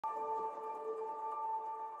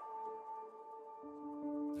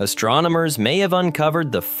Astronomers may have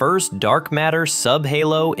uncovered the first dark matter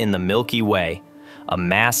subhalo in the Milky Way, a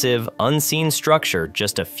massive, unseen structure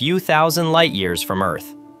just a few thousand light-years from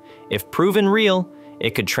Earth. If proven real,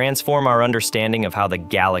 it could transform our understanding of how the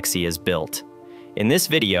galaxy is built. In this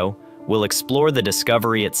video, we'll explore the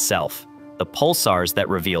discovery itself, the pulsars that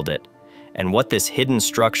revealed it, and what this hidden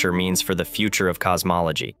structure means for the future of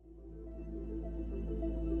cosmology.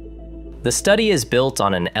 The study is built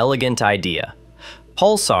on an elegant idea.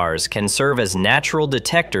 Pulsars can serve as natural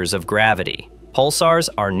detectors of gravity. Pulsars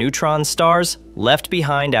are neutron stars left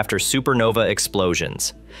behind after supernova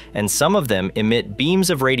explosions, and some of them emit beams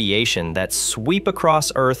of radiation that sweep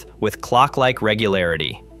across Earth with clock-like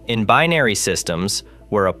regularity. In binary systems,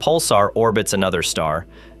 where a pulsar orbits another star,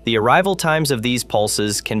 the arrival times of these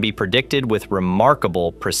pulses can be predicted with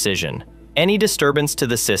remarkable precision. Any disturbance to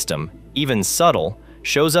the system, even subtle,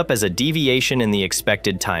 shows up as a deviation in the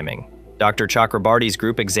expected timing. Dr. Chakrabarty's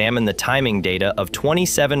group examined the timing data of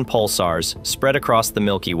 27 pulsars spread across the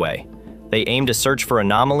Milky Way. They aimed to search for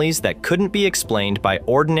anomalies that couldn't be explained by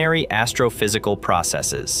ordinary astrophysical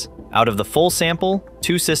processes. Out of the full sample,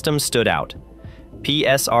 two systems stood out: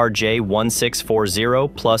 PSRJ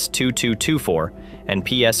 1640 plus 2224 and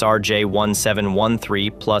PSRJ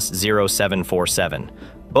 1713 plus 0747.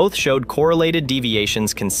 Both showed correlated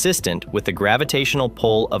deviations consistent with the gravitational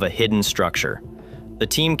pull of a hidden structure. The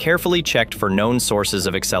team carefully checked for known sources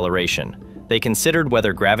of acceleration. They considered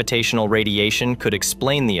whether gravitational radiation could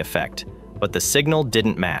explain the effect, but the signal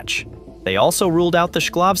didn't match. They also ruled out the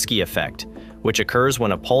Shklovsky effect, which occurs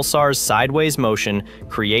when a pulsar's sideways motion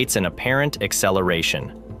creates an apparent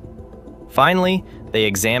acceleration. Finally, they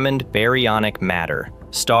examined baryonic matter,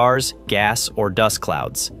 stars, gas, or dust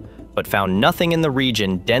clouds, but found nothing in the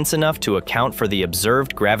region dense enough to account for the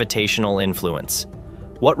observed gravitational influence.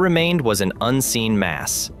 What remained was an unseen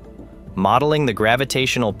mass. Modeling the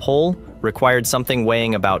gravitational pull required something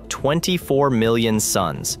weighing about 24 million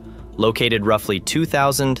suns, located roughly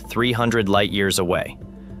 2,300 light-years away.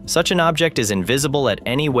 Such an object is invisible at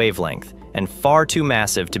any wavelength and far too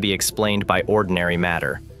massive to be explained by ordinary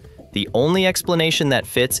matter. The only explanation that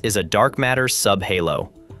fits is a dark matter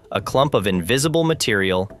subhalo, a clump of invisible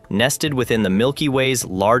material nested within the Milky Way's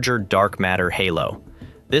larger dark matter halo.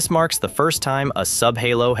 This marks the first time a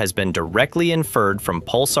subhalo has been directly inferred from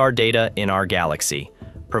pulsar data in our galaxy,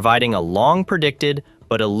 providing a long-predicted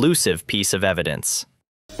but elusive piece of evidence.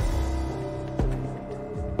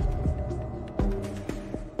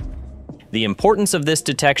 The importance of this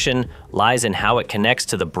detection lies in how it connects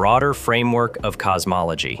to the broader framework of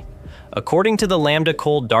cosmology. According to the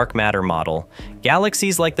lambda-cold dark matter model,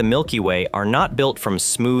 galaxies like the Milky Way are not built from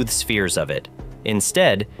smooth spheres of it.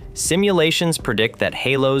 Instead, simulations predict that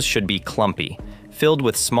halos should be clumpy, filled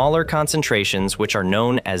with smaller concentrations which are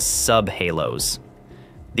known as subhalos.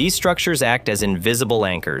 These structures act as invisible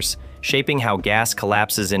anchors, shaping how gas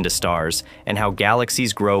collapses into stars and how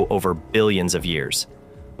galaxies grow over billions of years.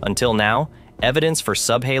 Until now, evidence for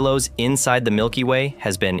subhalos inside the Milky Way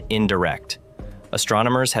has been indirect.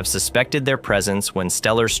 Astronomers have suspected their presence when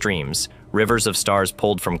stellar streams, rivers of stars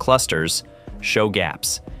pulled from clusters, show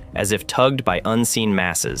gaps, as if tugged by unseen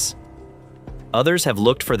masses. Others have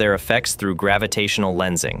looked for their effects through gravitational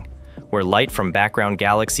lensing, where light from background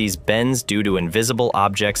galaxies bends due to invisible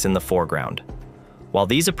objects in the foreground. While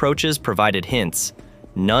these approaches provided hints,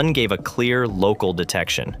 none gave a clear local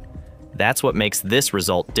detection. That's what makes this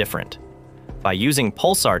result different. By using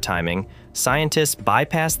pulsar timing, scientists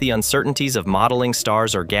bypass the uncertainties of modeling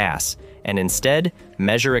stars or gas and instead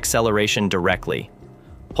measure acceleration directly.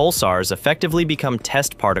 Pulsars effectively become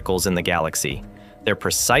test particles in the galaxy, their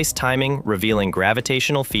precise timing revealing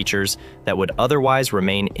gravitational features that would otherwise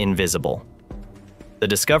remain invisible. The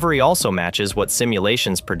discovery also matches what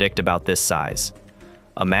simulations predict about this size.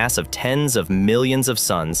 A mass of tens of millions of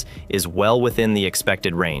suns is well within the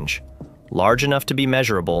expected range, large enough to be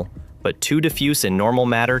measurable, but too diffuse in normal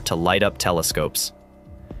matter to light up telescopes.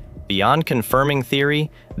 Beyond confirming theory,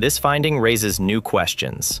 this finding raises new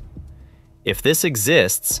questions. If this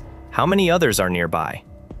exists, how many others are nearby?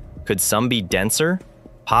 Could some be denser,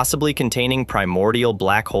 possibly containing primordial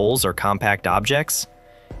black holes or compact objects?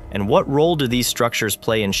 And what role do these structures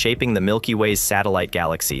play in shaping the Milky Way's satellite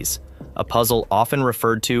galaxies, a puzzle often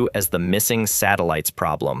referred to as the missing satellites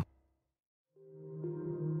problem?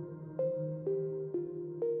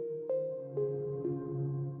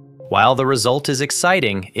 While the result is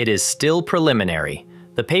exciting, it is still preliminary.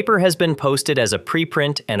 The paper has been posted as a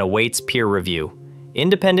preprint and awaits peer review.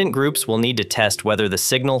 Independent groups will need to test whether the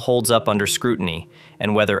signal holds up under scrutiny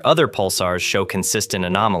and whether other pulsars show consistent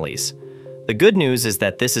anomalies. The good news is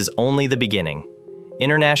that this is only the beginning.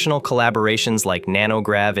 International collaborations like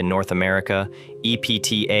Nanograv in North America,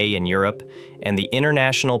 EPTA in Europe, and the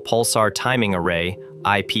International Pulsar Timing Array,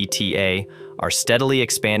 IPTA, are steadily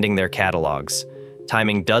expanding their catalogs,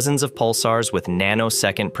 timing dozens of pulsars with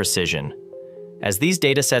nanosecond precision. As these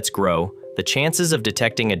datasets grow, the chances of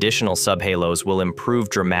detecting additional subhalos will improve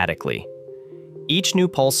dramatically. Each new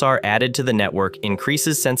pulsar added to the network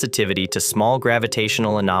increases sensitivity to small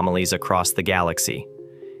gravitational anomalies across the galaxy.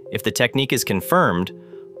 If the technique is confirmed,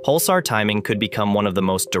 pulsar timing could become one of the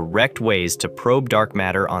most direct ways to probe dark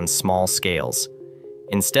matter on small scales.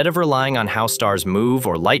 Instead of relying on how stars move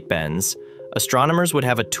or light bends, astronomers would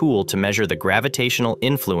have a tool to measure the gravitational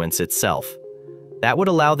influence itself. That would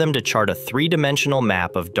allow them to chart a three-dimensional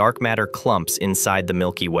map of dark matter clumps inside the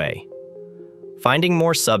Milky Way. Finding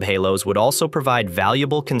more subhalos would also provide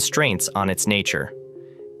valuable constraints on its nature.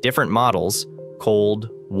 Different models, cold,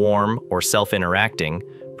 warm, or self-interacting,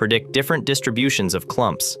 predict different distributions of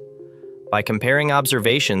clumps. By comparing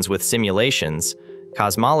observations with simulations,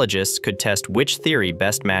 cosmologists could test which theory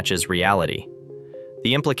best matches reality.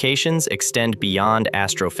 The implications extend beyond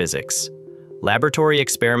astrophysics. Laboratory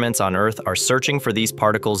experiments on Earth are searching for these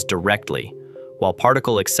particles directly, while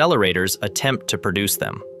particle accelerators attempt to produce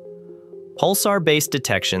them. Pulsar-based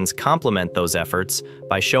detections complement those efforts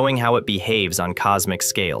by showing how it behaves on cosmic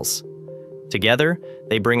scales. Together,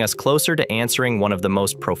 they bring us closer to answering one of the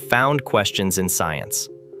most profound questions in science.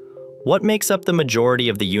 What makes up the majority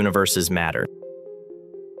of the universe's matter?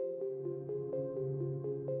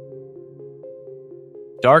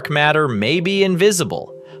 Dark matter may be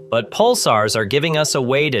invisible, but pulsars are giving us a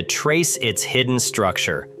way to trace its hidden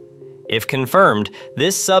structure. If confirmed,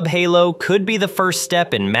 this subhalo could be the first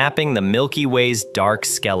step in mapping the Milky Way's dark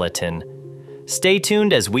skeleton. Stay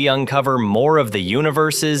tuned as we uncover more of the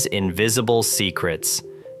universe's invisible secrets.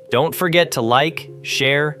 Don't forget to like,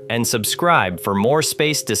 share, and subscribe for more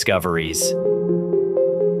space discoveries.